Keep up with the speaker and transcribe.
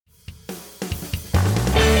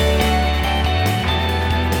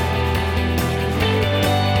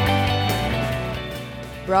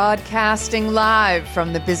Broadcasting live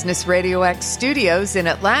from the Business Radio X studios in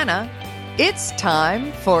Atlanta, it's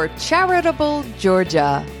time for Charitable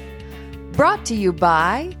Georgia. Brought to you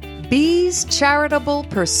by Bees Charitable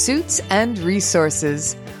Pursuits and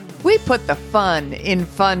Resources. We put the fun in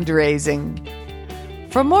fundraising.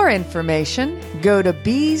 For more information, go to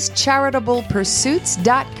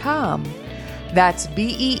beescharitablepursuits.com. That's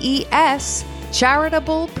BEES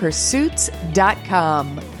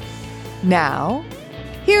charitablepursuits.com. Now,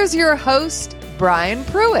 here's your host, Brian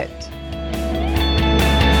Pruitt.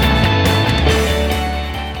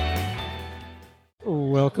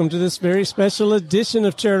 Welcome to this very special edition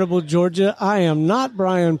of Charitable Georgia. I am not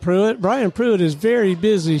Brian Pruitt. Brian Pruitt is very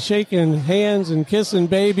busy shaking hands and kissing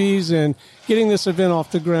babies and getting this event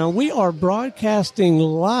off the ground. We are broadcasting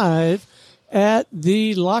live at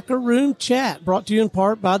the Locker Room Chat, brought to you in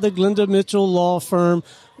part by the Glenda Mitchell Law Firm.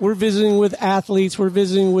 We're visiting with athletes, we're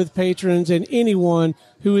visiting with patrons, and anyone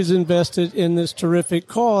who is invested in this terrific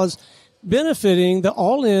cause, benefiting the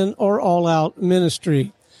All In or All Out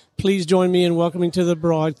ministry. Please join me in welcoming to the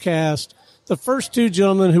broadcast the first two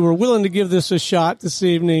gentlemen who are willing to give this a shot this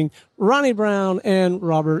evening, Ronnie Brown and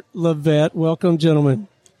Robert Levette. Welcome, gentlemen.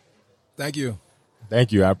 Thank you.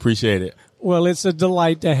 Thank you. I appreciate it. Well, it's a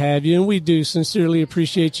delight to have you, and we do sincerely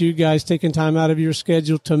appreciate you guys taking time out of your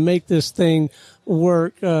schedule to make this thing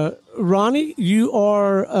work. Ronnie, you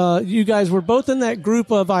guys were both in that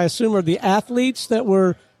group of, I assume, are the athletes that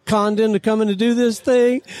were conned into coming to do this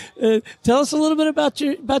thing. Tell us a little bit about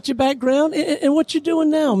your background and what you're doing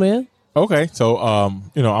now, man. Okay, so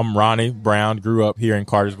I'm Ronnie Brown. Grew up here in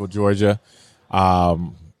Cartersville, Georgia.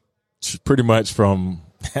 Pretty much from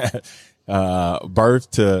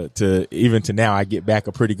birth to even to now, I get back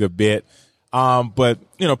a pretty good bit. But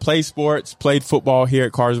played sports, played football here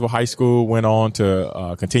at Cartersville High School. Went on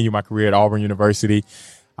to continue my career at Auburn University.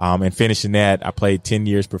 And finishing that, I played 10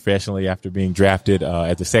 years professionally after being drafted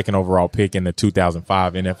as the second overall pick in the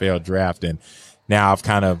 2005 NFL draft. And now I've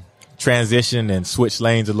kind of transitioned and switched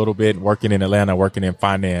lanes a little bit, working in Atlanta, working in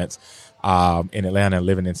finance in Atlanta,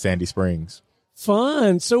 living in Sandy Springs.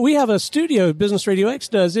 Fun. So we have a studio, Business Radio X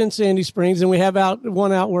does, in Sandy Springs, and we have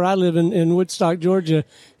one out where I live in Woodstock, Georgia.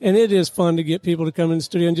 And it is fun to get people to come in the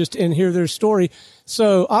studio and hear their story.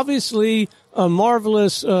 So obviously a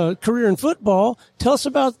marvelous career in football. Tell us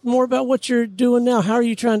more about what you're doing now. How are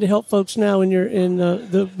you trying to help folks now in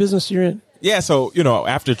the business you're in? Yeah. So,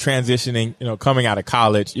 after transitioning, coming out of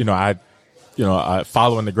college,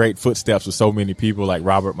 following the great footsteps of so many people like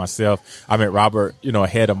Robert, myself. I met Robert,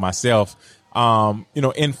 ahead of myself.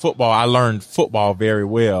 In football, I learned football very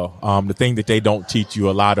well. The thing that they don't teach you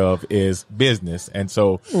a lot of is business. And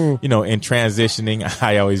so, in transitioning,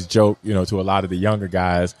 I always joke, to a lot of the younger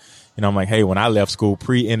guys, I'm like, hey, when I left school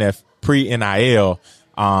pre-NIL,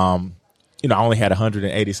 I only had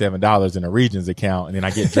 $187 in a Regions account. And then I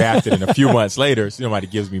get drafted and a few months later, somebody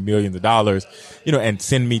gives me millions of dollars, and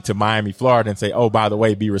send me to Miami, Florida and say, oh, by the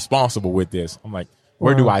way, be responsible with this. I'm like,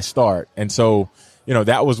 where do I start? And so,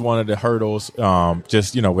 that was one of the hurdles,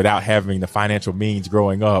 without having the financial means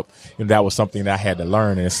growing up. That was something that I had to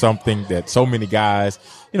learn. And it's something that so many guys,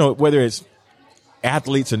 whether it's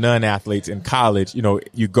athletes or non-athletes in college,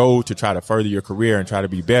 you go to try to further your career and try to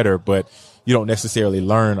be better, but you don't necessarily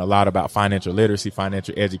learn a lot about financial literacy,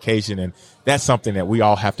 financial education. And that's something that we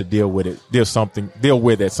all have to deal with at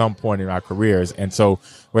some point in our careers. And so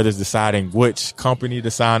whether it's deciding which company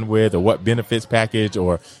to sign with or what benefits package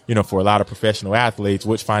or, for a lot of professional athletes,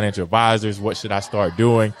 which financial advisors, what should I start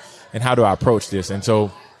doing and how do I approach this? And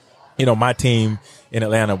so, my team in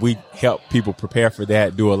Atlanta, we help people prepare for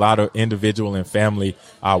that, do a lot of individual and family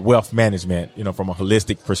wealth management, from a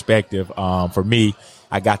holistic perspective. For me,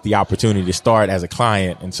 I got the opportunity to start as a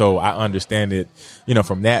client. And so I understand it,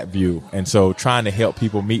 from that view. And so trying to help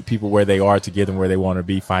people meet people where they are to get them where they want to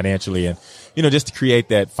be financially and, just to create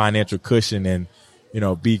that financial cushion and,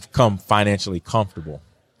 become financially comfortable.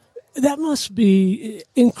 That must be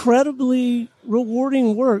incredibly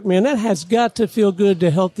rewarding work, man. That has got to feel good to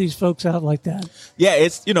help these folks out like that. Yeah,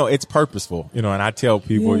 it's purposeful, and I tell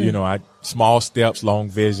people, small steps, long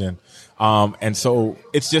vision. And so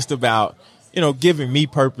it's just about, giving me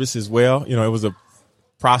purpose as well. It was a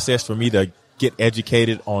process for me to get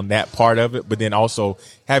educated on that part of it, but then also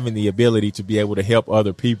having the ability to be able to help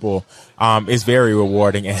other people is very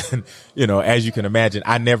rewarding. And, as you can imagine,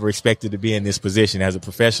 I never expected to be in this position as a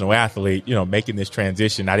professional athlete, making this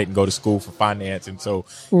transition. I didn't go to school for finance. And so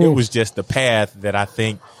it was just the path that I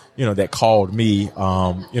think, that called me,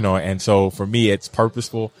 and so for me, it's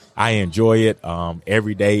purposeful. I enjoy it.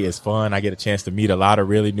 Every day is fun. I get a chance to meet a lot of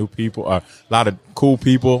really new people, a lot of cool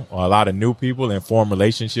people, a lot of new people, and form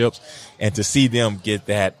relationships, and to see them get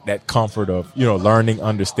that comfort of, learning,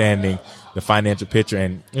 understanding the financial picture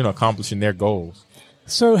and, accomplishing their goals.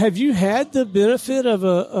 So have you had the benefit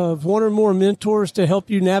of one or more mentors to help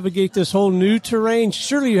you navigate this whole new terrain?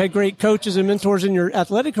 Surely you had great coaches and mentors in your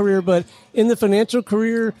athletic career, but in the financial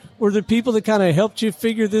career, were there people that kind of helped you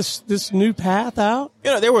figure this new path out?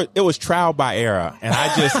 It was trial by error, and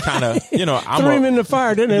I just kind of, threw him in the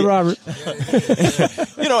fire, didn't they, Robert?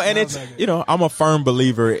 And it's, I'm a firm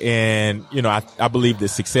believer in, I believe that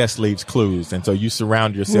success leaves clues. And so you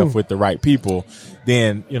surround yourself with the right people,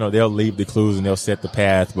 then, they'll leave the clues and they'll set the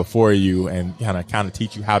path before you and kind of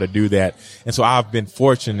teach you how to do that. And so I've been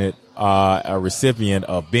fortunate, a recipient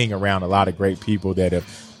of being around a lot of great people that have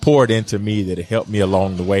poured into me, that have helped me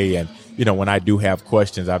along the way. And, when I do have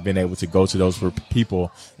questions, I've been able to go to those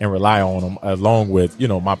people and rely on them, along with,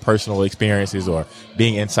 my personal experiences or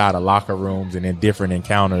being inside of locker rooms and in different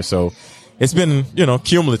encounters. So it's been,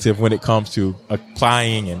 cumulative when it comes to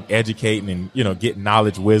applying and educating and, getting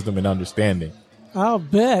knowledge, wisdom, and understanding. I'll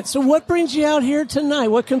bet. So what brings you out here tonight?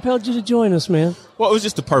 What compelled you to join us, man? Well, it was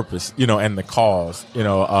just the purpose, and the cause.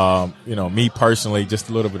 Me personally, just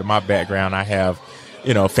a little bit of my background. I have,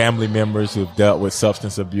 family members who've dealt with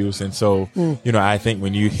substance abuse. And so, I think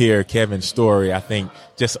when you hear Kevin's story, I think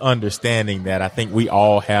just understanding that I think we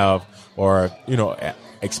all have or,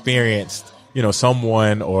 experienced,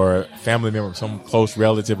 someone or family member, some close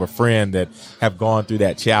relative or friend that have gone through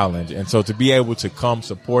that challenge. And so to be able to come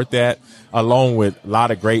support that along with a lot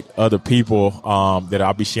of great other people, that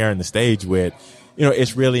I'll be sharing the stage with,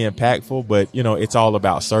 it's really impactful, but, it's all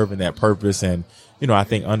about serving that purpose and, I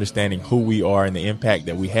think understanding who we are and the impact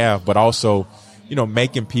that we have, but also,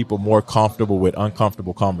 making people more comfortable with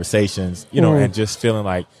uncomfortable conversations, and just feeling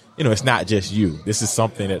like, it's not just you. This is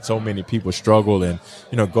something that so many people struggle and,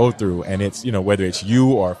 go through. And it's, whether it's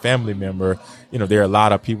you or a family member, there are a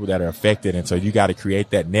lot of people that are affected. And so you got to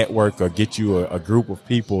create that network or get you a group of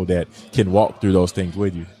people that can walk through those things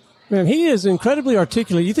with you. Man, he is incredibly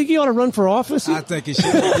articulate. You think he ought to run for office? I think he should.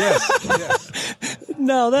 Yes.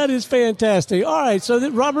 No, that is fantastic. All right. So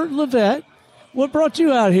Robert Levette, what brought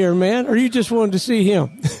you out here, man? Or you just wanted to see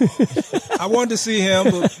him? I wanted to see him,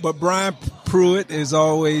 but Brian Pruitt is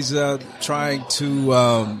always trying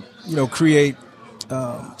to, create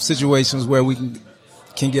situations where we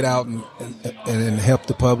can get out and help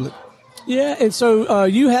the public. Yeah, and so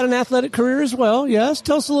you had an athletic career as well, yes?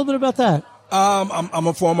 Tell us a little bit about that. I'm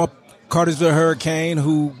a former Cartersville Hurricane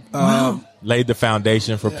who laid the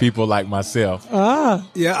foundation for people like myself.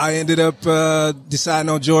 Yeah, I ended up deciding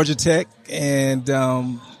on Georgia Tech and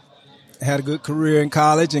had a good career in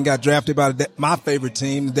college and got drafted by my favorite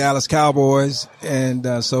team, the Dallas Cowboys.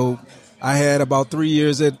 And so I had about 3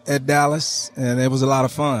 years at Dallas, and it was a lot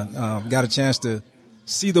of fun. Got a chance to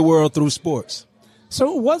see the world through sports.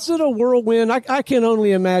 So was it a whirlwind? I can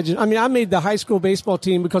only imagine. I mean, I made the high school baseball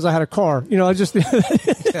team because I had a car.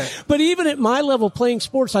 But even at my level playing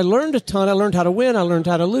sports, I learned a ton. I learned how to win. I learned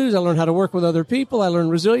how to lose. I learned how to work with other people. I learned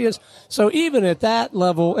resilience. So even at that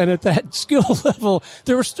level and at that skill level,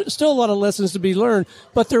 there were still a lot of lessons to be learned,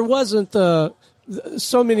 but there wasn't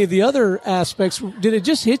so many of the other aspects. Did it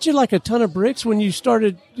just hit you like a ton of bricks when you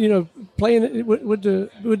started, playing with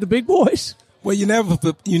the big boys? Well, you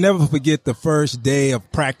never forget the first day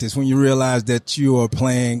of practice when you realize that you are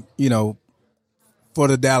playing, for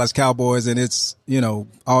the Dallas Cowboys, and it's,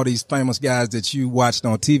 all these famous guys that you watched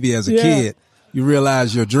on TV as a kid. You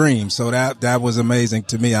realize your dream. So that was amazing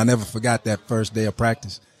to me. I never forgot that first day of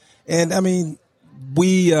practice. And I mean,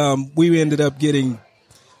 we ended up you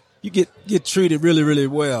get treated really, really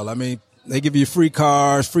well. I mean, they give you free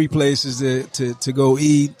cars, free places to go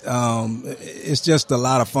eat. It's just a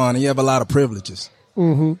lot of fun, and you have a lot of privileges.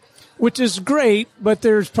 Mm-hmm. Which is great, but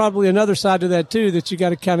there's probably another side to that, too, that you got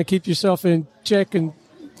to kind of keep yourself in check and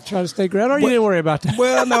try to stay grounded, or you didn't worry about that?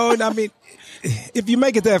 Well, no, I mean, if you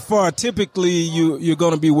make it that far, typically you're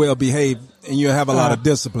going to be well-behaved, and you have a lot of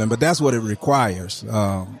discipline, but that's what it requires,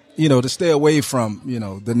 to stay away from,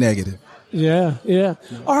 the negative. Yeah.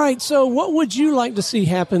 All right, so what would you like to see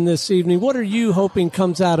happen this evening? What are you hoping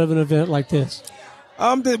comes out of an event like this?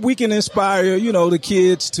 That we can inspire, the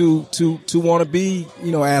kids to want to be,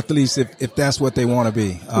 athletes if that's what they want to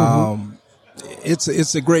be.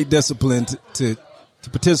 It's a great discipline to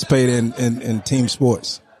participate in team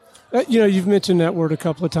sports. You've mentioned that word a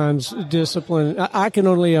couple of times, discipline. I can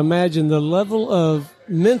only imagine the level of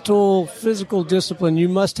mental, physical discipline you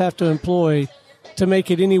must have to employ to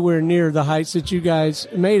make it anywhere near the heights that you guys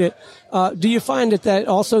made it. Do you find that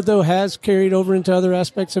also, though, has carried over into other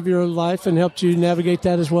aspects of your life and helped you navigate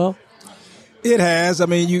that as well? It has. I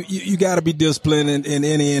mean, you got to be disciplined in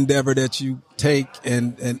any endeavor that you take,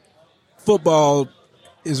 and football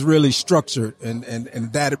is really structured, and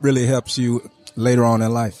that really helps you later on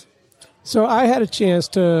in life. So I had a chance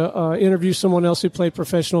to interview someone else who played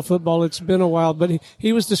professional football. It's been a while, but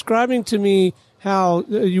he was describing to me how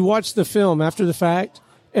you watch the film after the fact,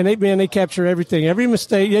 and they capture everything, every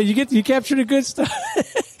mistake. Yeah, you capture the good stuff.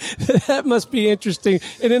 That must be interesting.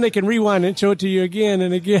 And then they can rewind and show it to you again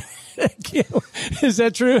and again. Is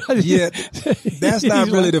that true? Yeah, that's not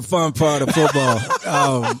really the fun part of football,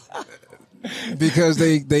 because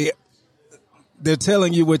they're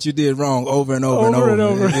telling you what you did wrong over and over and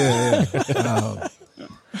over. Yeah.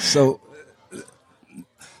 So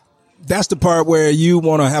that's the part where you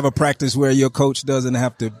want to have a practice where your coach doesn't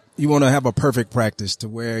have to. You want to have a perfect practice to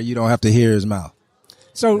where you don't have to hear his mouth.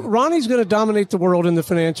 So Ronnie's going to dominate the world in the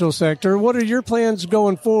financial sector. What are your plans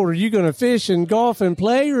going forward? Are you going to fish and golf and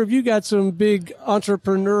play, or have you got some big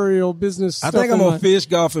entrepreneurial business stuff? I think I'm going to fish,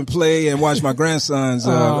 golf, and play and watch my grandsons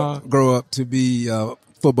grow up to be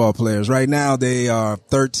football players. Right now they are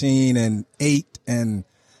 13 and 8, and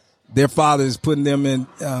their father is putting them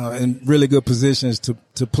in really good positions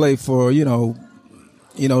to play for,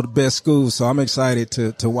 the best schools. So I'm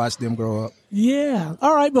excited to watch them grow up. Yeah.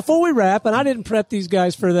 All right. Before we wrap, and I didn't prep these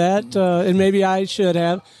guys for that, and maybe I should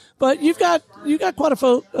have, but you got quite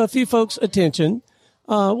a few folks' attention.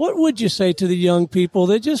 What would you say to the young people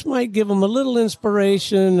that just might give them a little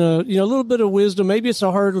inspiration, a little bit of wisdom? Maybe it's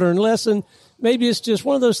a hard-learned lesson. Maybe it's just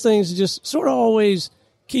one of those things to just sort of always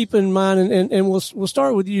keep in mind. And we'll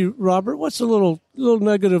start with you, Robert. What's a little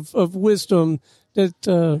nugget of wisdom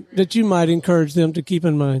that you might encourage them to keep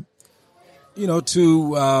in mind?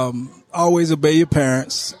 To always obey your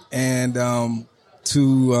parents, and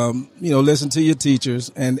to listen to your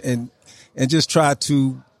teachers, and just try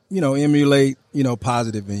to emulate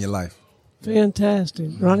positive in your life. Fantastic.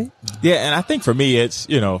 Ronnie? Yeah, and I think for me it's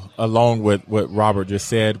along with what Robert just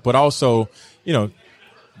said, but also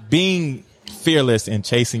being fearless in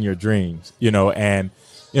chasing your dreams, and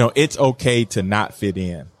it's okay to not fit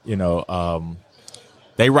in.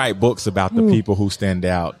 They write books about the people who stand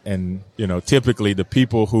out, and typically the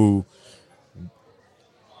people who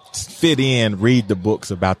fit in read the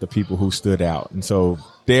books about the people who stood out. And so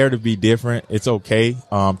dare to be different. It's okay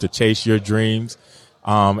to chase your dreams.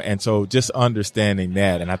 And so just understanding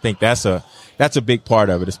that, and I think that's a big part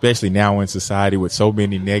of it, especially now in society with so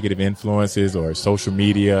many negative influences or social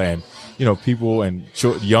media and people and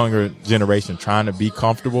younger generation trying to be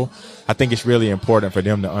comfortable. I think it's really important for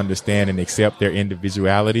them to understand and accept their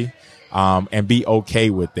individuality, and be okay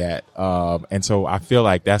with that. And so I feel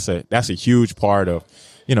like that's a huge part of,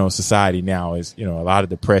 society now is, a lot of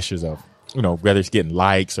the pressures of, whether it's getting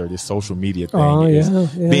likes or this social media thing, is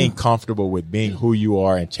being comfortable with being who you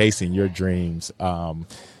are and chasing your dreams, and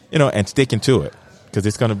sticking to it, because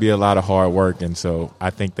it's going to be a lot of hard work. And so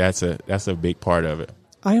I think that's a big part of it.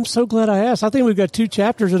 I am so glad I asked. I think we've got 2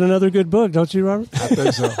 chapters in another good book, don't you, Robert? I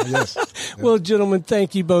think so, yes. Well, gentlemen,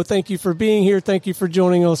 thank you both. Thank you for being here. Thank you for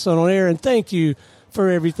joining us on air, and thank you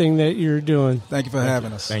for everything that you're doing. Thank you for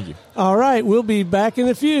having us. Thank you. All right, we'll be back in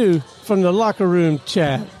a few from the Locker Room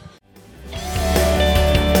Chat.